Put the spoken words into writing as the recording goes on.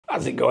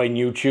How's it going,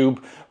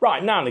 YouTube?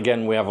 Right, now and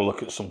again we have a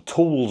look at some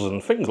tools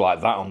and things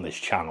like that on this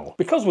channel.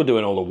 Because we're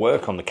doing all the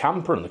work on the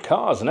camper and the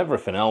cars and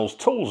everything else,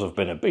 tools have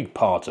been a big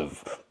part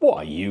of what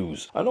I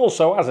use, and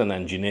also as an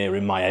engineer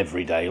in my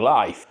everyday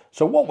life.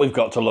 So what we've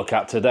got to look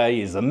at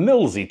today is the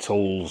Mileseey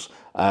Tools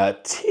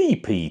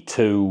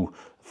TP2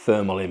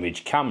 thermal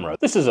image camera.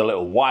 This is a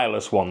little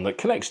wireless one that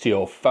connects to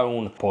your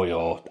phone or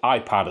your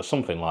iPad or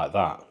something like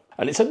that.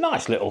 And it's a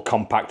nice little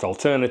compact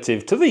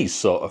alternative to these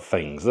sort of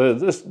things,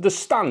 the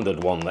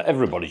standard one that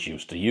everybody's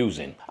used to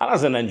using. And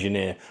as an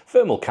engineer,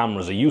 thermal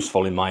cameras are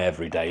useful in my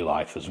everyday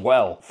life as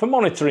well. For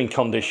monitoring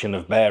condition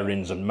of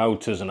bearings and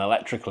motors and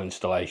electrical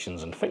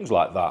installations and things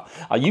like that,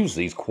 I use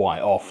these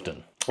quite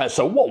often.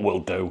 So what we'll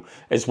do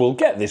is we'll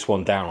get this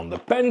one down on the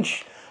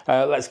bench,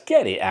 let's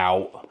get it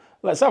out.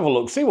 Let's have a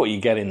look, see what you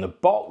get in the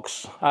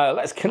box.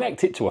 Let's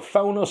connect it to a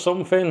phone or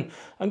something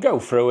and go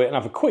through it and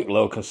have a quick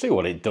look and see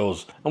what it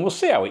does. And we'll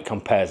see how it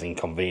compares in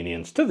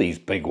convenience to these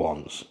big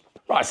ones.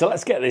 Right, so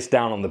let's get this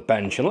down on the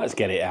bench and let's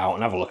get it out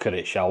and have a look at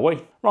it, shall we?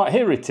 Right,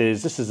 here it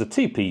is. This is a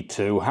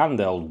TP2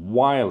 handheld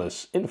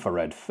wireless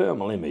infrared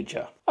thermal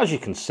imager. As you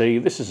can see,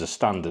 this is a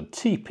standard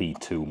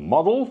TP2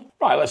 model.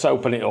 Right, let's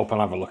open it up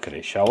and have a look at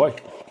it, shall we?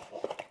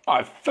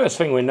 Right, first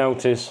thing we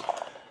notice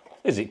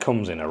is it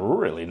comes in a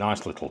really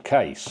nice little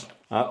case.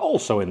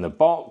 Also in the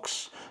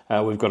box,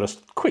 we've got a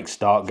quick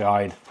start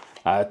guide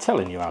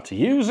telling you how to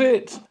use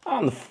it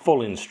and the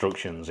full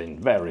instructions in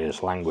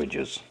various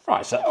languages.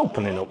 Right, so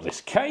opening up this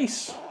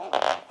case,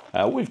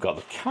 we've got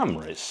the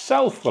camera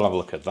itself. We'll have a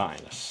look at that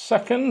in a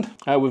second.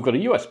 We've got a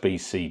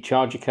USB-C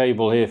charger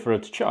cable here for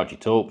it to charge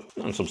it up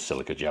and some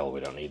silica gel. We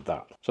don't need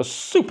that. So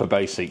super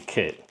basic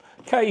kit.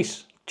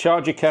 Case,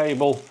 charger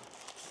cable,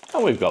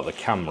 and we've got the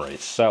camera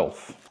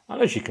itself. And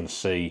as you can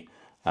see,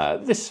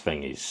 this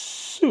thing is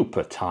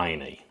super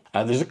tiny.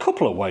 There's a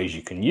couple of ways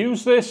you can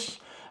use this.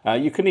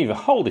 You can either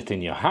hold it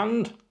in your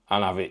hand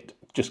and have it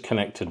just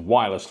connected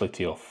wirelessly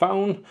to your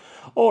phone,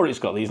 or it's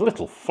got these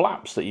little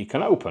flaps that you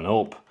can open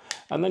up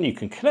and then you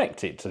can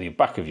connect it to the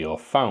back of your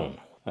phone,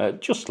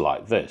 just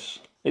like this.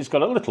 It's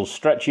got a little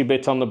stretchy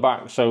bit on the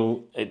back,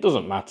 so it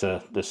doesn't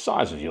matter the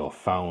size of your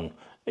phone,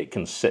 it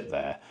can sit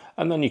there.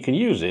 And then you can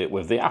use it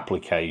with the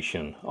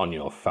application on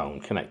your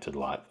phone connected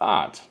like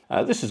that.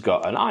 This has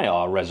got an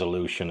IR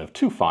resolution of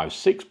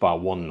 256 by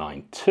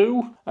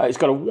 192. It's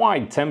got a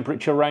wide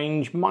temperature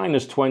range,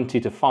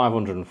 -20 to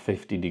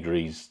 550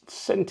 degrees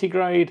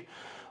centigrade,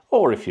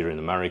 or if you're in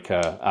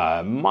America,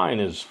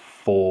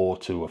 -4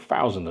 to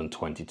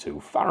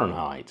 1022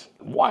 Fahrenheit.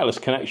 Wireless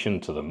connection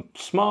to the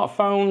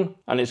smartphone,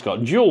 and it's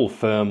got dual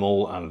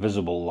thermal and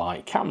visible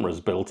light cameras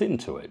built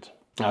into it.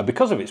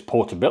 Because of its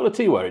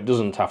portability, where it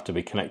doesn't have to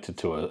be connected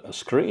to a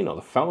screen or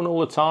the phone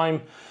all the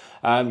time,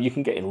 you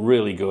can get in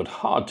really good,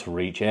 hard to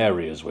reach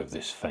areas with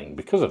this thing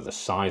because of the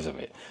size of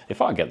it.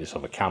 If I get this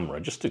other camera,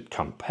 just to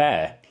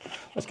compare,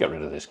 let's get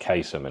rid of this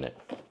case a minute.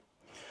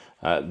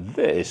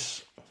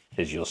 This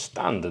is your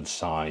standard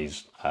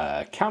size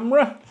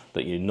camera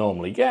that you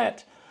normally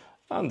get,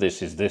 and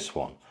this is this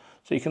one.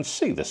 So you can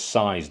see the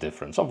size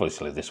difference.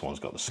 Obviously this one's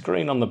got the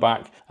screen on the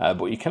back,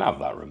 but you can have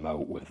that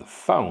remote with the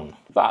phone.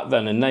 That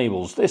then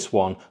enables this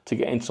one to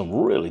get in some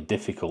really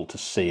difficult to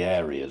see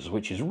areas,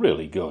 which is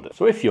really good.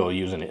 So if you're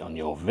using it on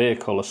your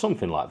vehicle or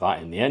something like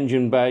that in the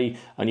engine bay,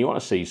 and you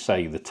want to see,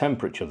 say, the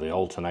temperature of the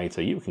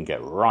alternator, you can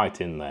get right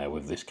in there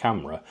with this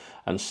camera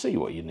and see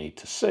what you need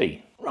to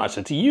see. Right,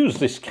 so to use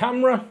this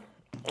camera,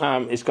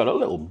 it's got a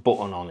little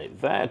button on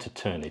it there to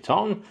turn it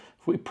on.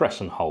 If we press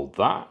and hold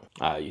that,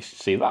 you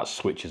see that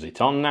switches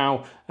it on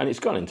now, and it's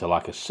gone into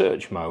like a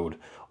search mode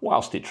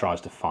whilst it tries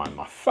to find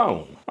my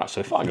phone. Right, so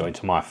if I go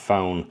into my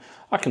phone,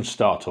 I can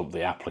start up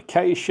the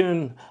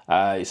application.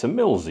 It's a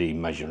Mileseey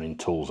measuring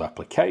tools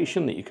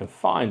application that you can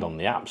find on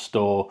the App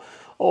Store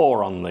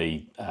or on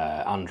the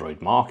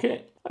Android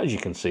market. As you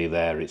can see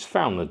there, it's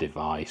found the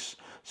device,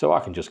 so I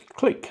can just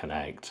click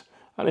connect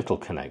and it'll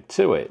connect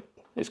to it.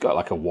 It's got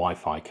like a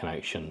Wi-Fi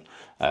connection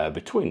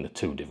between the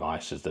two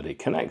devices that it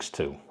connects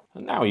to.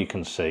 And now you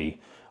can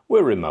see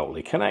we're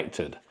remotely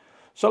connected.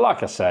 So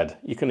like I said,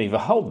 you can either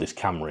hold this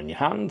camera in your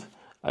hand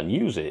and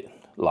use it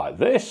like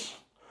this,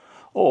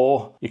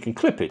 or you can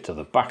clip it to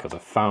the back of the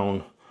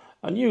phone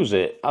and use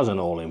it as an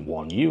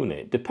all-in-one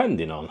unit,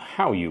 depending on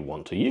how you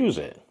want to use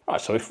it. Right,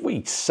 so if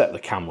we set the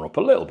camera up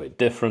a little bit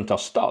different, I'll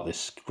start this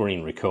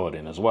screen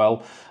recording as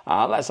well.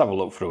 Let's have a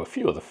look through a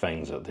few of the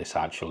things that this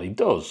actually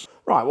does.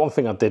 Right, one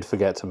thing I did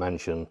forget to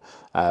mention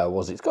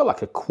was it's got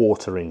like a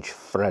 1/4 inch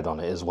thread on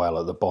it as well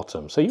at the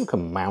bottom, so you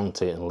can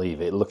mount it and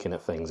leave it looking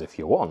at things if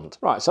you want.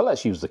 Right, so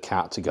let's use the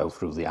cat to go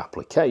through the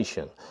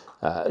application.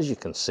 As you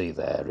can see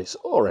there, it's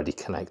already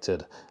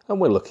connected and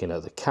we're looking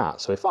at the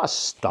cat. So if I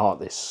start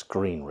this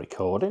screen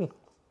recording,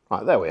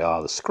 right, there we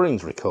are, the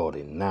screen's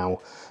recording now.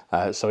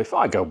 So if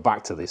I go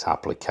back to this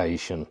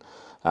application,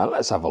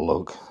 let's have a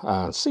look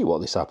and see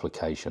what this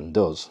application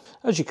does.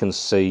 As you can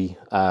see,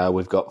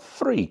 we've got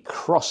 3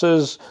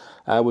 crosses.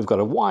 We've got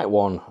a white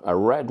one, a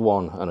red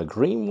one and a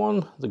green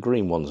one. The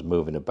green one's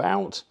moving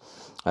about.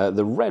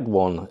 The red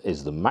one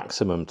is the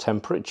maximum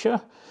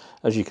temperature.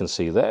 As you can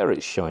see there,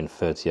 it's showing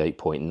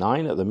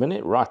 38.9 at the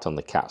minute, right on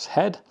the cat's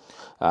head,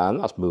 and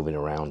that's moving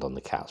around on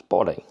the cat's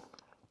body.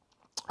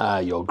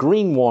 Your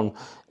green one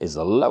is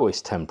the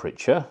lowest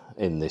temperature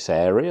in this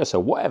area, so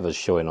whatever's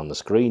showing on the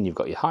screen, you've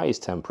got your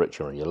highest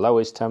temperature and your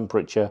lowest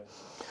temperature,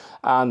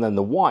 and then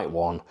the white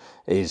one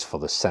is for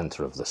the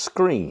center of the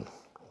screen.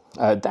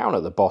 Down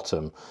at the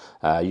bottom,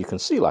 you can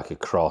see like a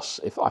cross.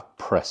 If I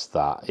press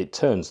that, it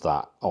turns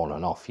that on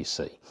and off, you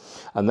see.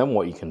 And then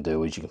what you can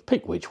do is you can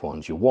pick which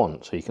ones you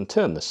want. So you can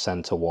turn the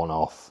center one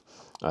off,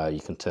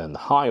 you can turn the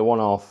high one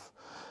off,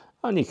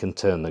 and you can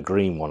turn the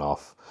green one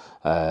off,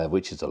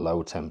 which is a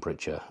low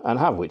temperature, and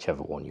have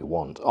whichever one you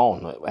want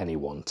on at any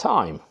one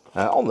time.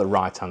 On the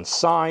right hand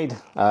side,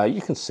 you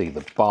can see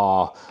the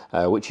bar,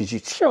 which is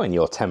showing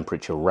your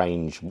temperature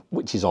range,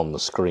 which is on the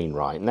screen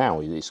right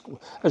now.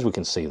 As we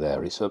can see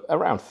there, it's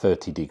around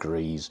 30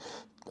 degrees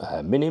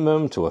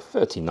minimum to a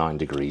 39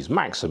 degrees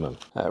maximum.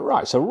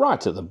 Right, so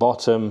right at the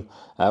bottom,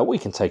 we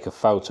can take a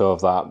photo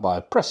of that by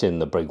pressing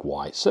the big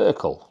white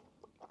circle.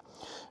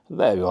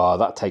 There you are,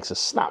 that takes a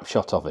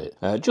snapshot of it.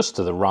 Just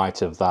to the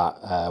right of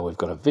that, we've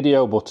got a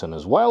video button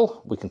as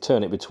well. We can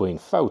turn it between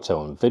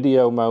photo and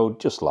video mode,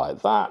 just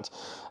like that.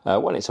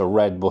 When it's a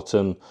red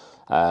button,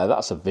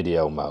 that's a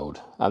video mode.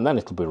 And then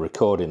it'll be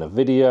recording a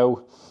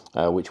video,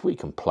 which we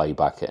can play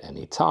back at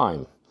any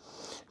time.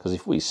 Because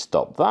if we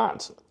stop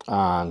that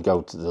and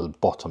go to the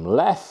bottom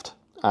left,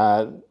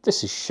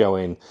 this is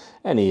showing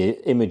any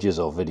images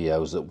or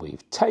videos that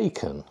we've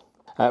taken.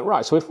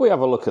 Right, so if we have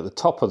a look at the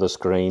top of the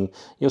screen,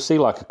 you'll see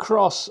like a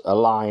cross, a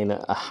line,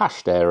 a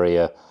hashed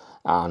area,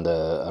 and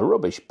a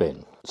rubbish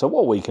bin. So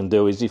what we can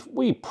do is if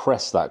we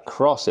press that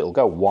cross, it'll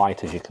go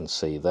white, as you can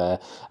see there,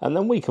 and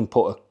then we can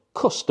put a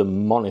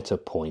custom monitor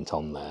point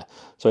on there.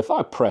 So if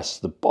I press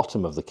the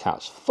bottom of the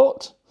cat's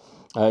foot,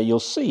 you'll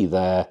see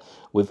there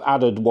we've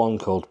added one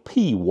called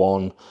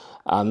P1,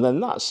 and then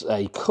that's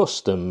a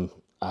custom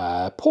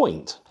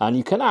point, and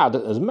you can add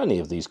as many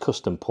of these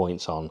custom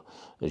points on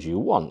as you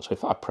want. So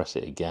if I press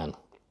it again,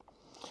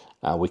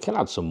 we can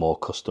add some more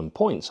custom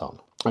points on,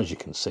 as you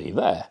can see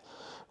there.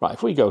 Right,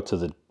 if we go to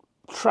the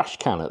trash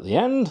can at the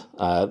end,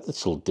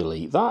 this will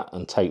delete that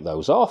and take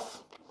those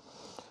off.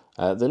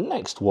 The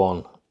next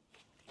one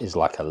is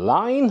like a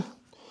line,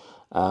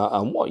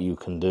 and what you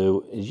can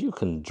do is you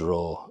can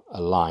draw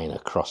a line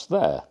across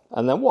there,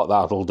 and then what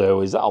that'll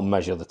do is that'll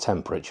measure the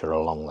temperature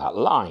along that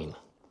line.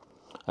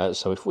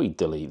 So if we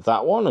delete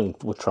that one and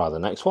we'll try the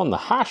next one, the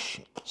hash.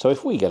 So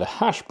if we get a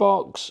hash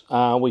box,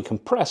 we can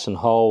press and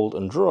hold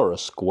and draw a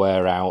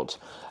square out,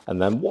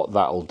 and then what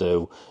that'll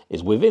do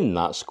is within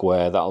that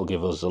square, that'll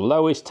give us the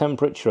lowest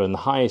temperature and the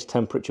highest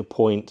temperature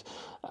point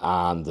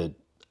and the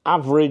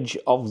average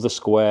of the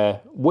square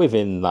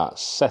within that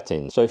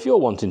setting. So if you're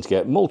wanting to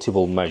get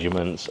multiple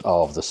measurements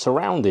of the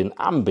surrounding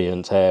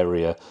ambient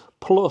area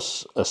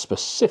plus a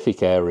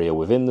specific area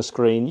within the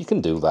screen, you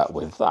can do that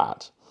with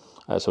that.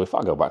 So if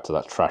I go back to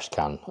that trash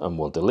can and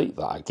we'll delete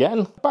that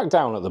again, back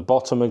down at the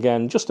bottom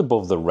again, just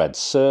above the red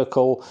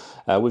circle,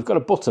 we've got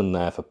a button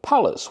there for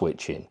palette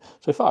switching.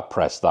 So if I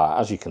press that,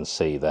 as you can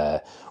see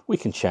there, we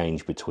can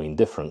change between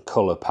different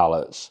color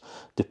palettes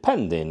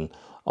depending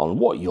on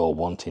what you're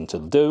wanting to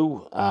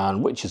do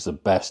and which is the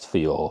best for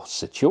your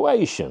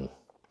situation.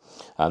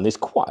 And there's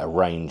quite a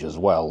range as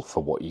well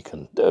for what you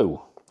can do.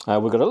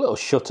 We've got a little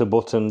shutter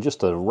button just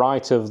to the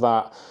right of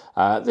that.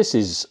 This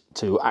is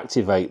to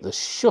activate the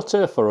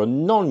shutter for a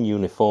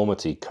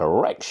non-uniformity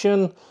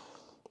correction.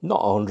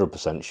 Not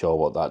 100% sure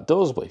what that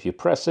does, but if you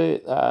press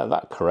it,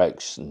 that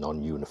corrects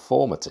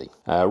non-uniformity.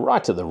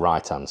 Right at the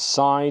right-hand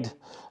side,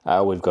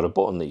 we've got a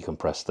button that you can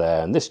press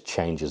there, and this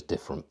changes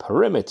different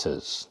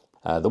perimeters.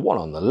 The one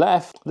on the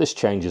left, this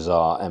changes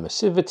our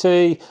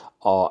emissivity,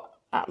 our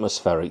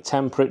atmospheric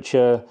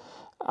temperature,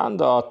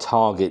 and our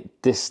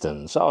target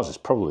distance. Ours is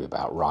probably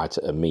about right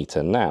at 1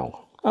 meter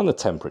now, and the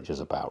temperature's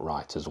about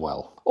right as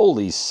well. All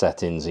these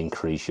settings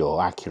increase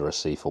your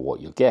accuracy for what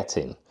you're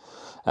getting.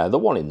 The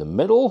one in the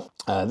middle,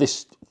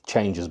 this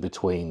changes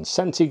between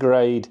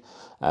centigrade,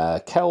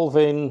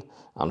 Kelvin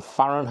and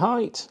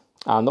Fahrenheit,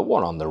 and the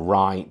one on the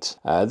right,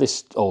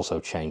 this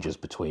also changes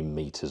between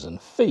meters and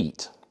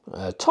feet.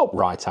 Top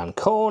right hand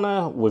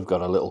corner, we've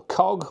got a little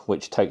cog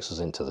which takes us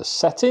into the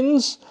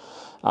settings.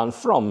 And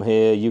from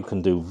here you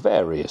can do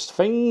various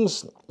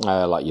things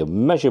like your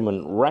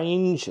measurement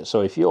range. So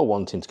if you're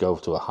wanting to go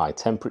to a high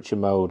temperature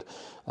mode,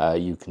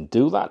 you can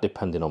do that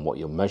depending on what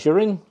you're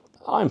measuring.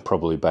 I'm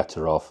probably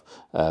better off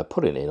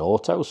putting it in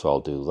auto, so I'll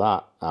do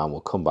that and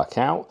we'll come back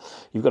out.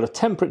 You've got a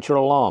temperature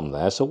alarm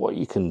there, so what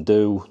you can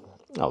do,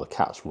 oh, the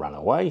cat's ran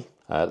away.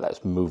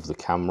 Let's move the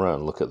camera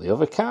and look at the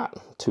other cat.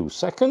 2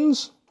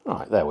 seconds.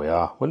 Right, there we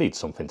are. We need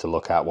something to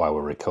look at while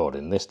we're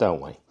recording this,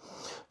 don't we?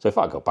 So if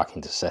I go back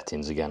into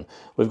settings again,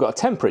 we've got a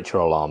temperature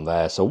alarm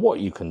there. So what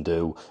you can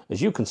do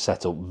is you can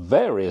set up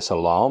various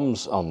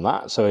alarms on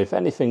that. So if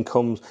anything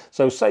comes,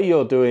 so say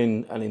you're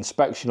doing an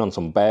inspection on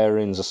some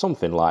bearings or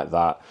something like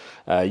that,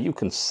 you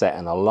can set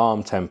an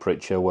alarm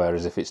temperature,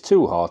 whereas if it's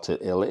too hot,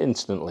 it'll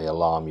instantly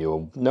alarm you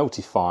and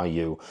notify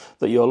you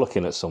that you're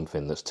looking at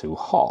something that's too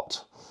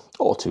hot.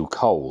 or too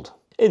cold.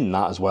 In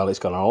that as well, it's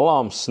got an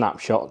alarm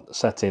snapshot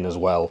setting as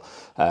well.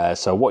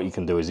 So what you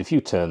can do is if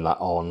you turn that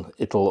on,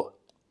 it'll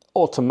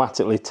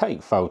automatically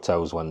take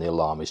photos when the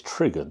alarm is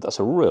triggered. That's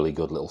a really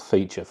good little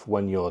feature for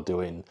when you're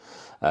doing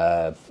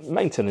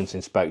maintenance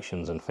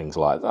inspections and things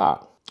like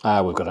that.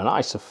 We've got an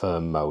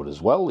isotherm mode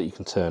as well that you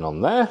can turn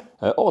on there.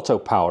 Auto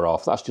power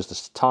off, that's just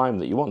a time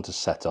that you want to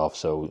set off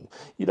so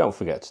you don't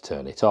forget to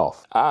turn it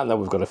off. And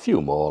then we've got a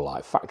few more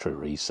like factory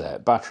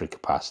reset, battery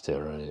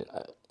capacitor,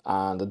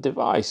 and a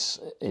device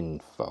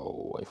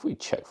info. If we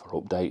check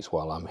for updates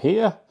while I'm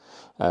here,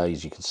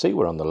 as you can see,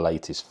 we're on the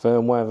latest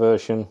firmware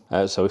version.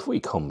 So if we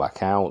come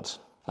back out,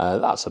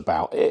 that's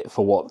about it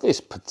for what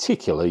this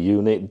particular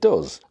unit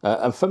does.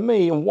 And for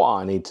me and what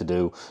I need to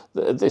do,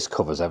 this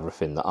covers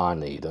everything that I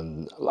need,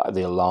 and like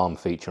the alarm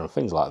feature and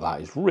things like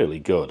that is really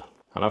good.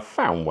 And I've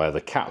found where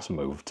the cat's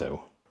moved to.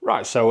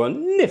 Right, so a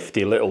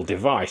nifty little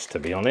device, to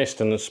be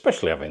honest, and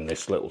especially having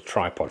this little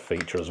tripod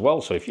feature as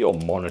well. So if you're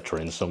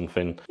monitoring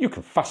something, you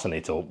can fasten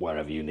it up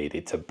wherever you need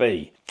it to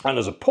be. And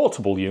as a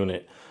portable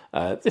unit,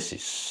 this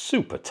is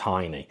super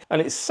tiny,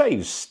 and it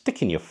saves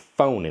sticking your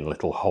phone in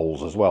little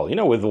holes as well. You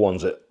know, with the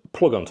ones that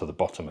plug onto the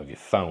bottom of your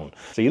phone.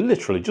 So you're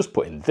literally just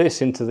putting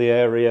this into the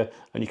area,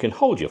 and you can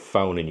hold your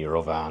phone in your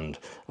other hand,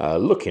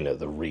 looking at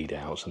the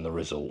readouts and the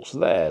results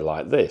there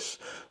like this.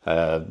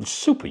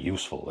 Super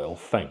useful little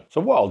thing. So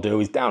what I'll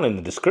do is down in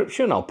the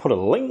description, I'll put a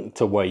link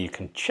to where you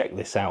can check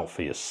this out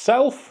for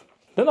yourself.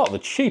 They're not the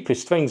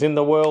cheapest things in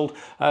the world,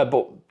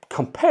 but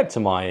compared to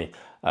my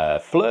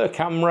FLIR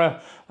camera,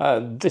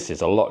 this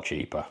is a lot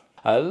cheaper.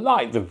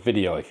 Like the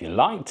video if you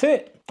liked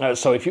it.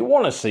 So if you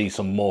want to see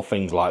some more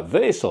things like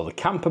this, or the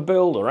camper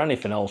build, or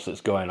anything else that's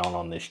going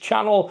on this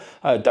channel,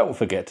 don't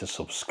forget to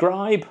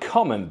subscribe,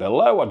 comment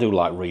below. I do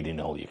like reading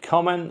all your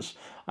comments,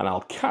 and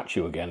I'll catch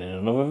you again in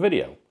another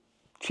video.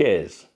 Cheers.